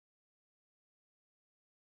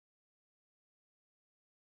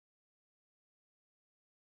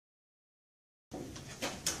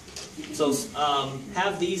So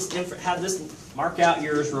have this, mark out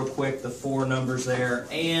yours real quick, the 4 numbers there,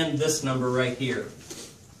 and this number right here.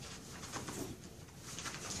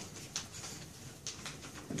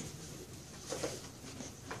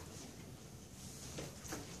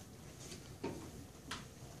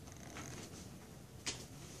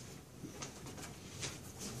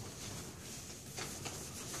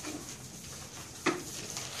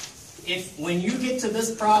 When you get to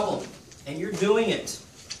this problem, and you're doing it,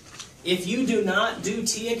 if you do not do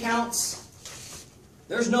T accounts,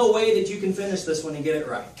 there's no way that you can finish this one and get it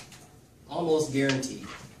right. Almost guaranteed.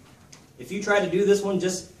 If you try to do this one,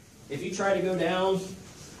 if you try to go down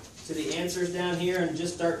to the answers down here and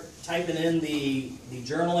just start typing in the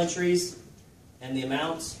journal entries and the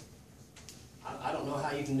amounts, I don't know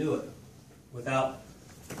how you can do it without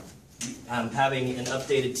having an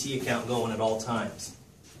updated T account going at all times.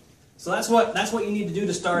 So that's what you need to do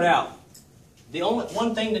to start out. The only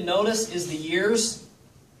one thing to notice is the years.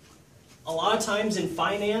 A lot of times in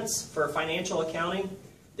finance, for financial accounting,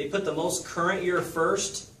 they put the most current year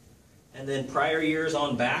first and then prior years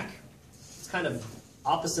on back. It's kind of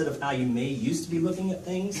opposite of how you may used to be looking at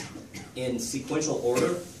things in sequential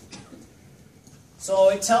order. So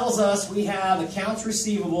it tells us we have accounts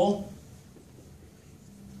receivable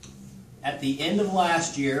at the end of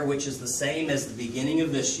last year, which is the same as the beginning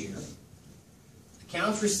of this year.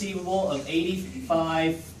 Accounts receivable of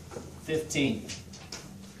 $85.15.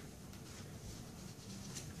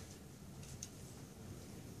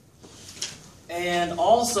 And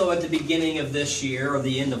also at the beginning of this year, or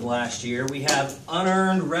the end of last year, we have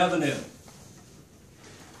unearned revenue.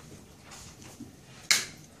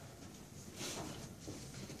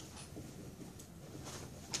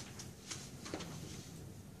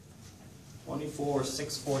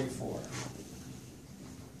 $24,644.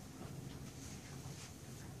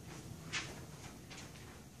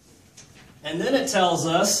 And then it tells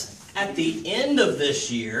us at the end of this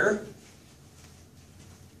year,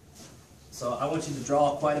 so I want you to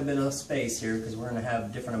draw quite a bit of space here because we're going to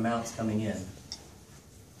have different amounts coming in.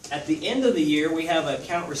 At the end of the year, we have an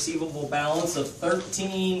account receivable balance of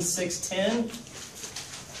 $13,610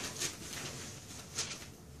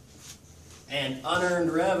 and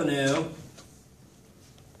unearned revenue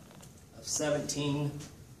of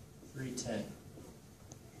 $17,310.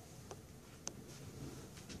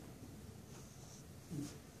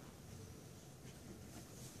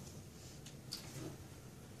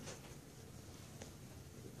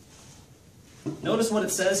 Notice what it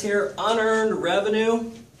says here. Unearned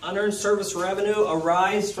revenue, unearned service revenue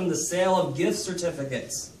arise from the sale of gift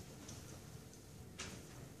certificates.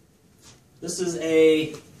 This is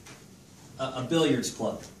a billiards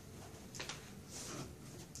club.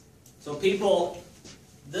 So people,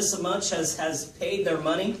 this much has paid their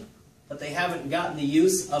money, but they haven't gotten the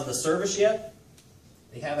use of the service yet.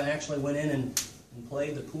 They haven't actually went in and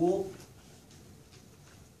played the pool.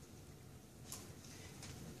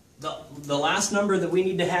 The last number that we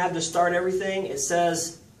need to have to start everything, it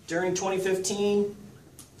says during 2015,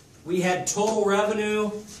 we had total revenue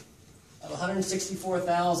of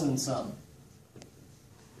 $164,000 and something.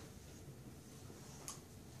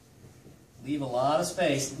 Leave a lot of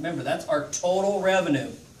space. Remember, that's our total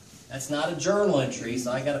revenue. That's not a journal entry,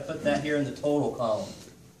 so I got to put that here in the total column.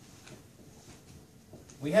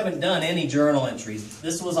 We haven't done any journal entries.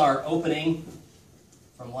 This was our opening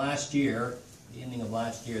from last year. The ending of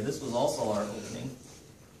last year. This was also our opening.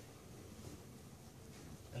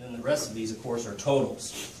 And then the rest of these, of course, are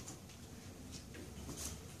totals.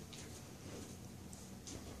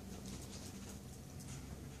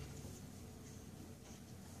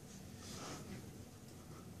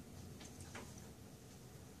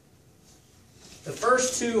 The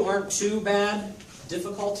first two aren't too bad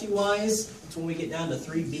difficulty-wise. It's when we get down to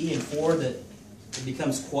 3B and 4 that it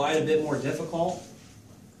becomes quite a bit more difficult.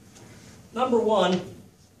 Number 1, it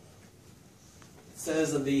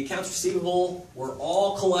says that the accounts receivable were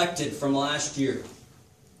all collected from last year.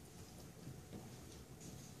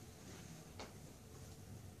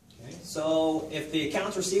 Okay, so if the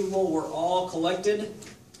accounts receivable were all collected,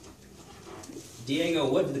 Diego,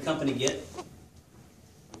 what did the company get?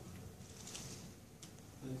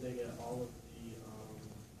 Did they get all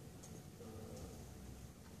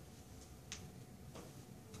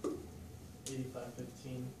of the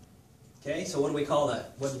 $85.15? Okay, so what do we call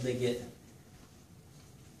that? What did they get?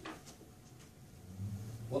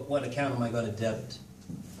 What account am I going to debit?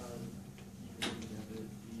 You can debit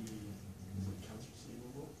the accounts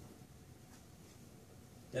receivable.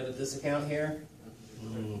 Debit this account here?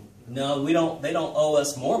 No, we don't. They don't owe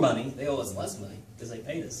us more money. They owe us less money because they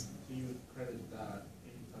paid us. So you would credit that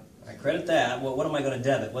I credit that. Well, what am I going to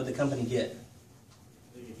debit? What did the company get?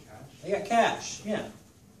 They get cash. They got cash, yeah.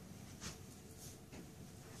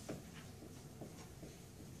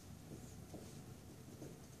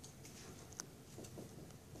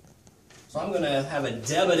 So I'm going to have a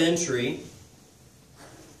debit entry.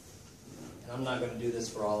 And I'm not going to do this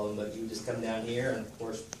for all of them, but you just come down here and, of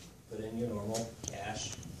course, put in your normal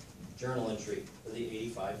cash journal entry for the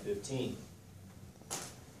 8515.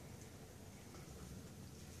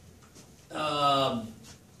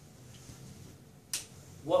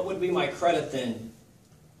 What would be my credit then,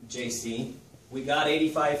 JC? We got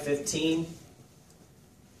 8515.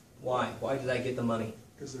 Why? Why did I get the money?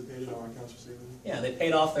 Because they're paid it on accounts receivable. Yeah, they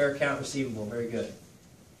paid off their account receivable. Very good.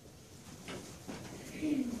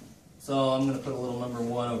 So I'm going to put a little number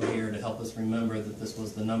 1 over here to help us remember that this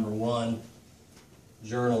was the number 1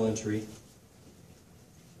 journal entry.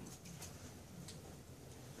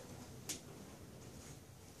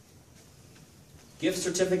 Gift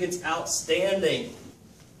certificates outstanding.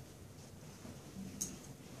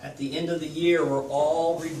 At the end of the year, were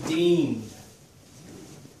all redeemed.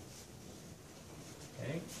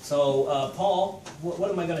 Okay. So, Paul, what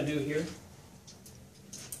am I going to do here?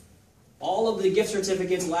 All of the gift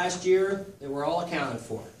certificates last year, they were all accounted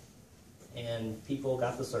for. And people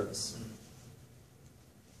got the service.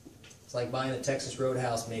 It's like buying a Texas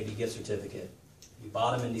Roadhouse maybe gift certificate. You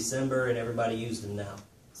bought them in December and everybody used them now.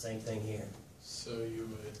 Same thing here. So you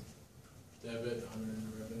would debit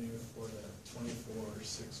unearned revenue for that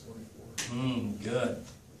 24,644. Good.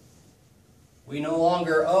 We no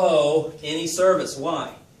longer owe any service.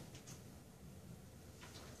 Why?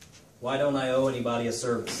 Why don't I owe anybody a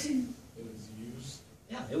service? It was used.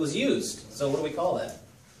 Yeah, it was used. So what do we call that?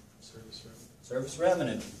 Service revenue. Service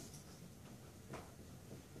revenue.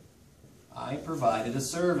 I provided a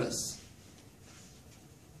service.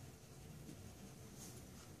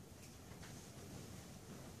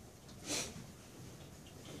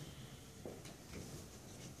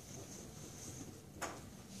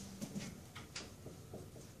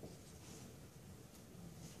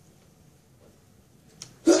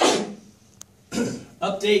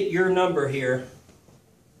 Update your number here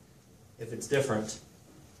if it's different.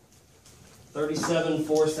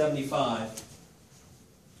 37,475.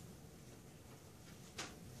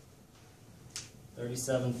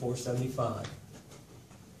 37,475.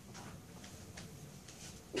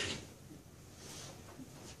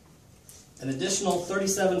 An additional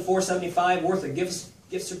 37,475 worth of gift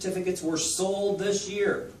certificates were sold this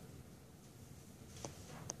year.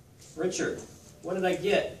 Richard, what did I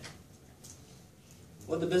get?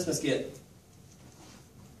 What did the business get?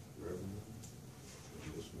 Revenue.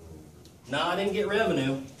 No, I didn't get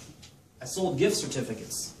revenue. I sold gift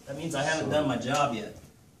certificates. That means I haven't done my job yet.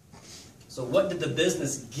 So what did the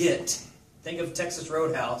business get? Think of Texas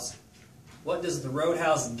Roadhouse. What does the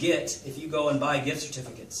Roadhouse get if you go and buy gift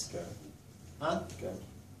certificates? Okay. Huh? Okay.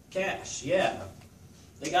 Cash, yeah.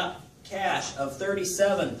 They got cash of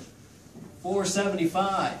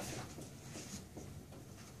 37,475.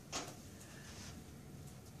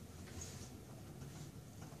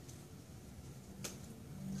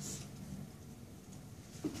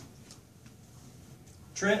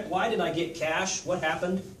 Trent, why did I get cash? What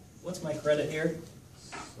happened? What's my credit here?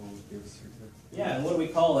 Sold gift certificate. Yeah, and what do we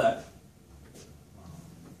call that? I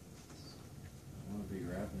want to be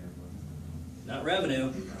revenue, Not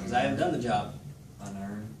revenue, because I haven't done the job. but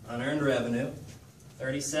unearned. Unearned revenue,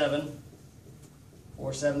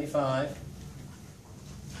 37,475.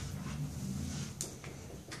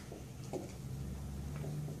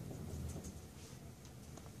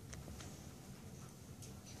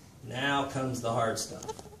 Now comes the hard stuff,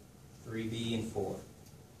 3B and 4.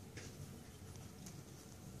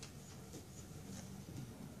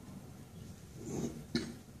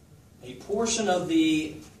 A portion of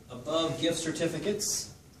the above gift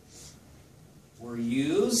certificates were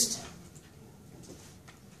used.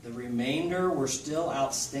 The remainder were still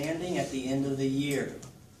outstanding at the end of the year.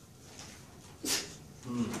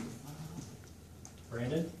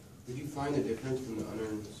 Brandon? Did you find the difference from the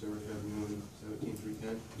unearned service revenue in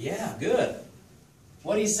 17,310? Yeah, good.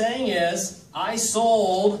 What he's saying is, I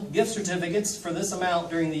sold gift certificates for this amount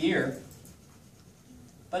during the year,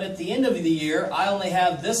 but at the end of the year, I only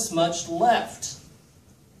have this much left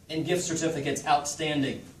in gift certificates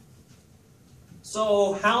outstanding.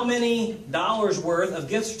 So how many dollars worth of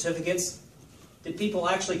gift certificates did people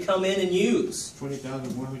actually come in and use?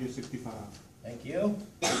 20,165. Thank you.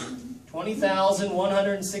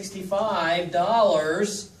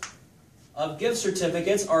 $20,165 of gift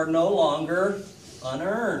certificates are no longer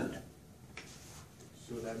unearned.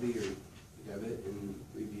 So would that be your debit and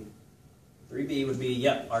 3B? 3B would be,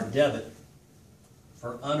 yep, our debit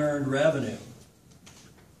for unearned revenue.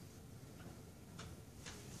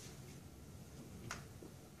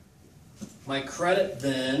 My credit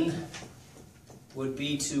then would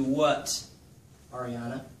be to what,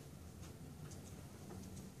 Ariana?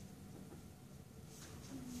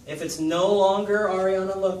 If it's no longer,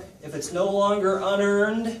 Ariana, look, if it's no longer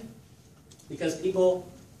unearned, because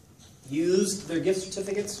people used their gift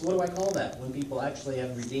certificates, what do I call that when people actually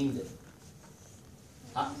have redeemed it?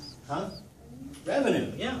 Huh?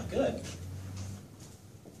 Revenue, yeah, good.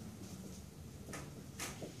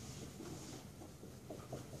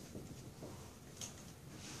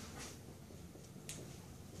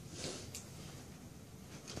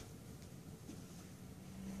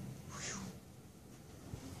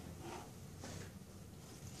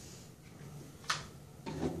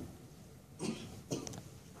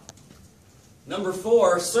 Number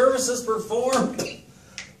 4, services performed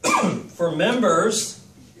for members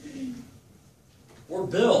were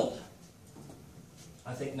billed.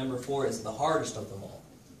 I think number 4 is the hardest of them all.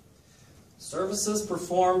 Services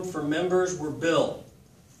performed for members were billed.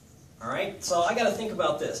 All right, so I got to think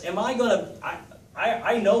about this. Am I going to?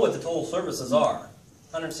 I know what the total services are,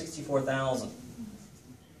 164,000.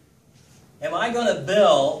 Am I going to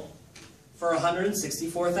bill for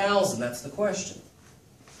 164,000? That's the question.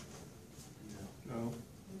 No.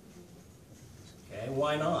 Okay,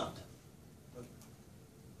 why not?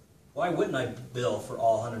 Why wouldn't I bill for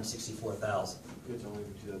all 164,000? It's only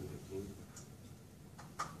for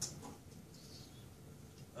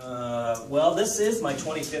 2015. Well, this is my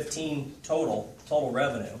 2015 total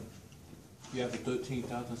revenue. You have the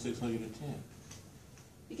 13,610.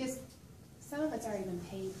 Because some of it's already been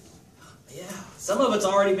paid for. Yeah, some of it's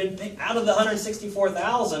already been paid. Out of the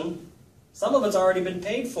 164,000, some of it's already been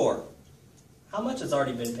paid for. How much has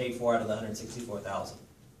already been paid for out of the 164,000?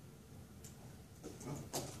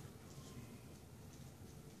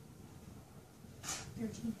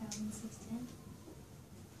 $13,610.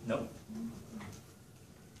 Nope.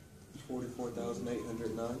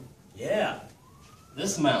 44,809. Yeah,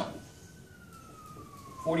 this amount.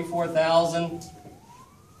 44,000.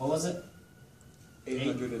 What was it?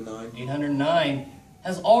 809. 809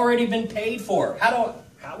 has already been paid for. How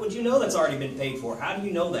would you know that's already been paid for? How do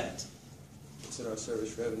you know that? It's in our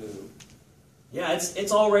service revenue. Yeah,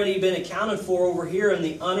 it's already been accounted for over here in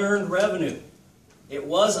the unearned revenue. It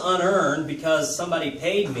was unearned because somebody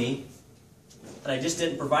paid me, and I just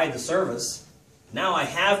didn't provide the service. Now I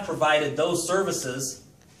have provided those services,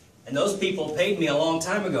 and those people paid me a long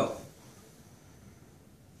time ago.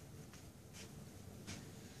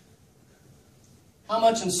 How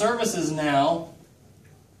much in services now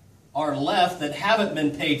are left that haven't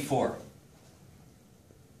been paid for?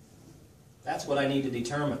 That's what I need to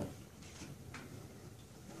determine.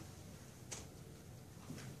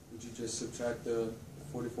 Would you just subtract the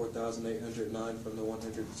 44,809 from the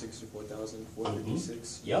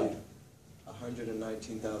 164,456? Yep.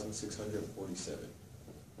 119,647.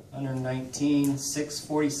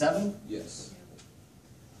 119,647. Yes.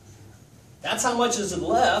 That's how much is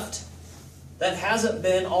left that hasn't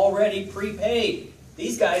been already prepaid.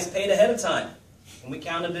 These guys paid ahead of time, and we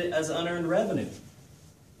counted it as unearned revenue.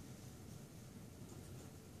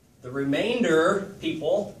 The remainder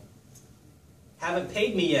people haven't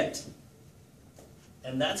paid me yet.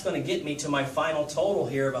 And that's going to get me to my final total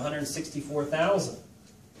here of 164,000.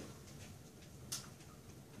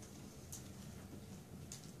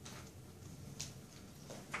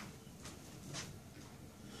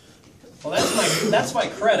 Well, that's my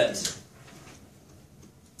credit.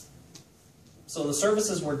 So the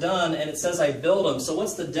services were done, and it says I billed them. So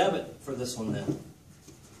what's the debit for this one then?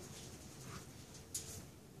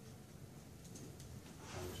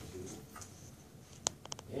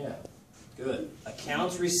 Yeah, good.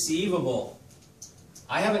 Accounts receivable.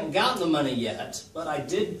 I haven't gotten the money yet, but I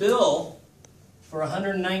did bill for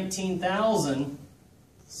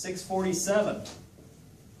 $119,647.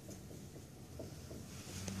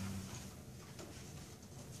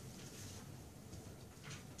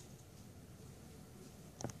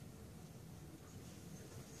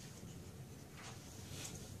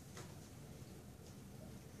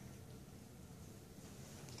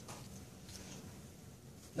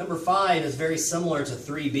 Number 5 is very similar to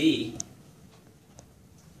 3B.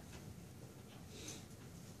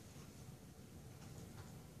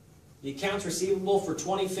 The accounts receivable for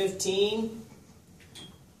 2015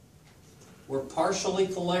 were partially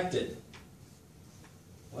collected.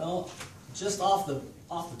 Well, just off the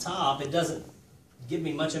top, it doesn't give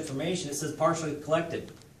me much information. It says partially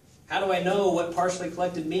collected. How do I know what partially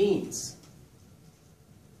collected means?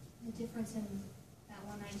 The difference in that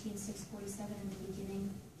 119 $119,647 in the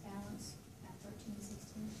beginning balance at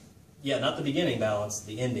 1316. Yeah, not the beginning balance,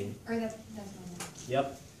 the ending. Or that's my number.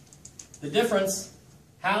 Yep. The difference,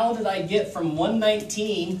 how did I get from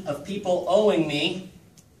 119 of people owing me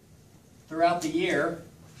throughout the year,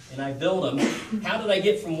 and I billed them, how did I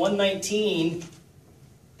get from 119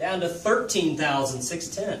 down to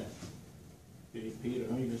 13,610? They paid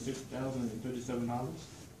 $106,037.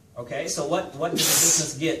 Okay, so what did the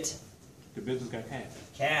business get? The business got cash.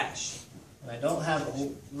 Cash. I don't have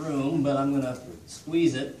room, but I'm going to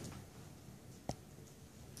squeeze it.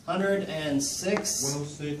 106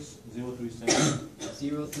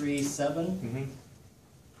 106,037. 037. Mm-hmm.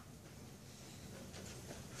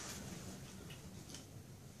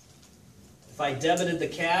 If I debited the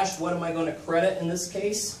cash, what am I going to credit in this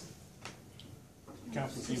case?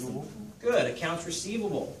 Accounts receivable. Good, accounts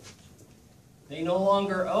receivable. They no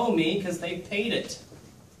longer owe me because they paid it.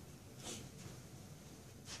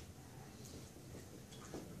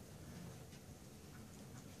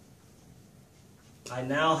 I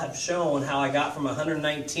now have shown how I got from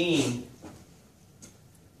 119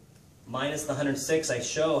 minus the 106. I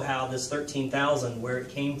show how this 13,000, where it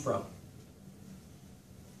came from.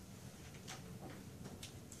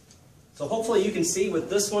 So hopefully you can see with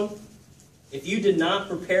this one, if you did not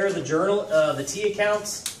prepare the journal, the T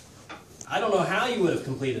accounts, I don't know how you would have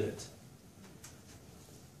completed it.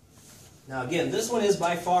 Now again, this one is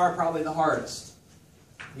by far probably the hardest.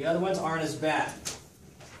 The other ones aren't as bad.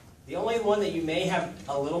 The only one that you may have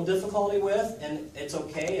a little difficulty with, and it's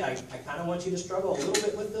okay, I kind of want you to struggle a little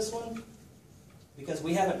bit with this one, because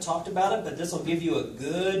we haven't talked about it, but this will give you a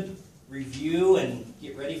good review and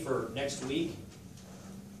get ready for next week,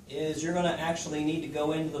 is you're going to actually need to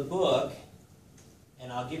go into the book,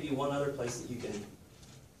 and I'll give you one other place that you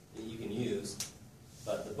can use,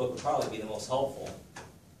 but the book will probably be the most helpful,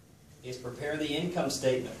 is prepare the income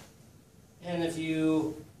statement. And if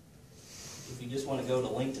you just want to go to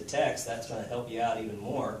link to text, that's going to help you out even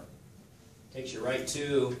more. Takes you right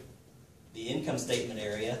to the income statement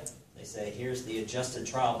area. They say, here's the adjusted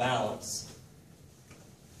trial balance.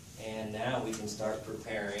 And now we can start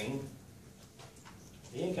preparing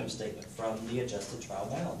the income statement from the adjusted trial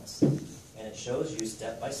balance. And it shows you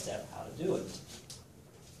step by step how to do it.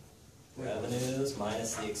 Revenues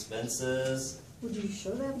minus the expenses. Would you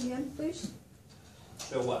show that again, please?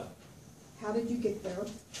 Show what? How did you get there?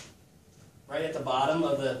 Right at the bottom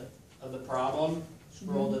of the problem,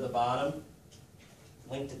 scroll to the bottom,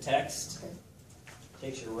 link to text, Okay.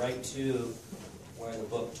 takes you right to where the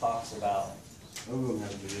book talks about. Some of them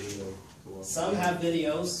have video. Some have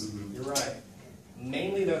videos, Mhm. you're right.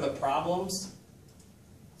 Mainly they're the problems.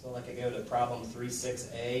 So like I go to problem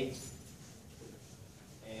 36A,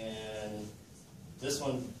 and this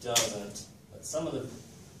one doesn't, but some of the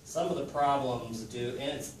problems do,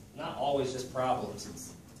 and it's not always just problems,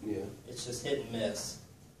 Yeah. it's just hit and miss.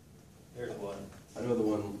 Here's one. I know the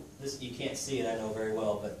one. This, you can't see it, I know very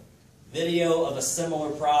well, but video of a similar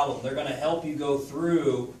problem. They're going to help you go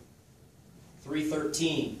through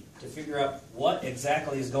 313 to figure out what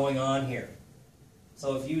exactly is going on here.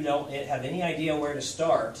 So if you don't have any idea where to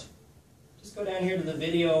start, just go down here to the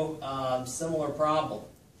video similar problem.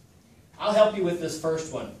 I'll help you with this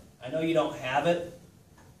first one. I know you don't have it,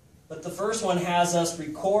 but the first one has us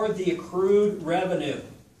record the accrued revenue.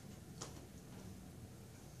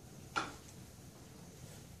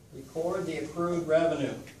 Record the accrued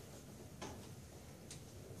revenue.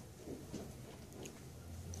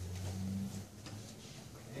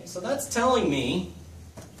 Okay, so that's telling me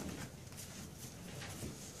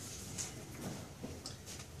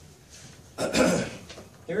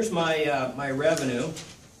here's my revenue.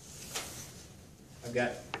 I've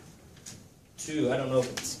got two. I don't know if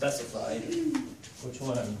it's specified which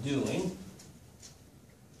one I'm doing.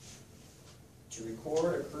 To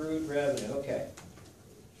record accrued revenue. Okay.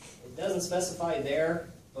 It doesn't specify there,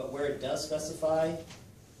 but where it does specify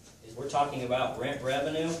is we're talking about rent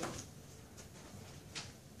revenue.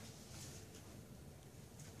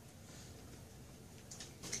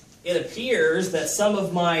 It appears that some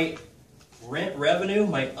of my rent revenue,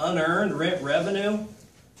 my unearned rent revenue,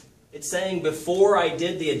 it's saying before I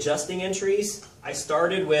did the adjusting entries, I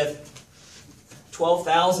started with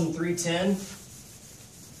 $12,310.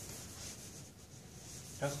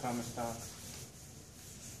 That's common stock.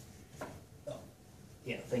 Oh,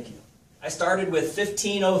 yeah, thank you. I started with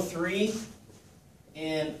 $1,503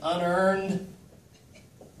 in unearned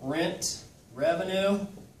rent revenue.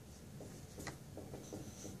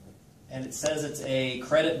 And it says it's a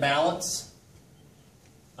credit balance.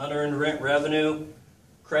 Unearned rent revenue,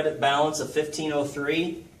 credit balance of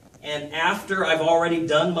 $1,503. And after I've already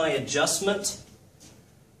done my adjustment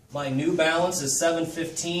My new balance is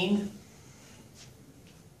 $715.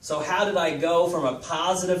 So how did I go from a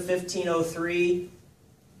positive 1503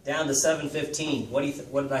 down to 715?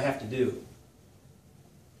 What did I have to do?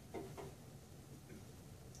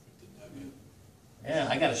 Yeah,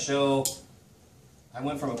 I got to show. I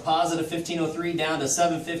went from a positive 1503 down to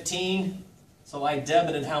 715. So I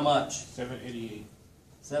debited how much? 788.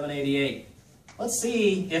 788. Let's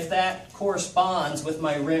see if that corresponds with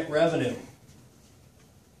my rent revenue.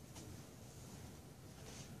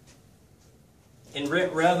 In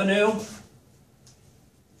rent revenue,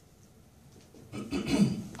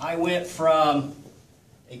 I went from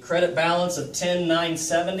a credit balance of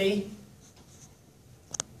 10,970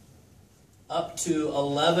 up to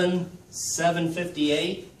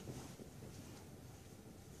 11,758.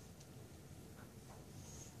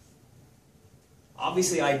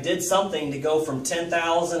 Obviously, I did something to go from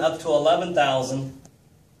 10,000 up to 11,000,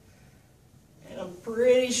 and I'm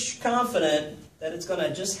pretty confident that it's going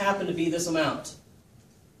to just happen to be this amount,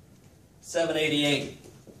 788.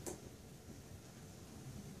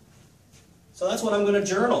 So that's what I'm going to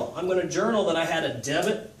journal. I'm going to journal that I had a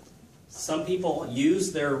debit. Some people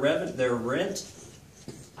use their rent.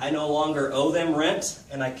 I no longer owe them rent,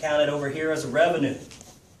 and I count it over here as a revenue.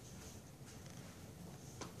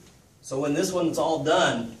 So when this one's all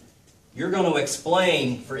done, you're going to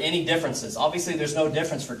explain for any differences. Obviously, there's no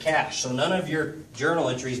difference for cash, so none of your journal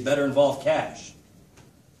entries better involve cash.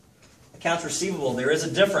 Accounts receivable, there is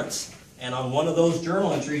a difference. And on one of those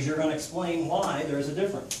journal entries, you're going to explain why there is a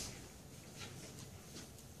difference.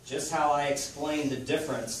 Just how I explained the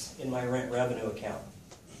difference in my rent revenue account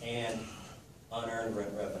and unearned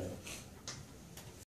rent revenue.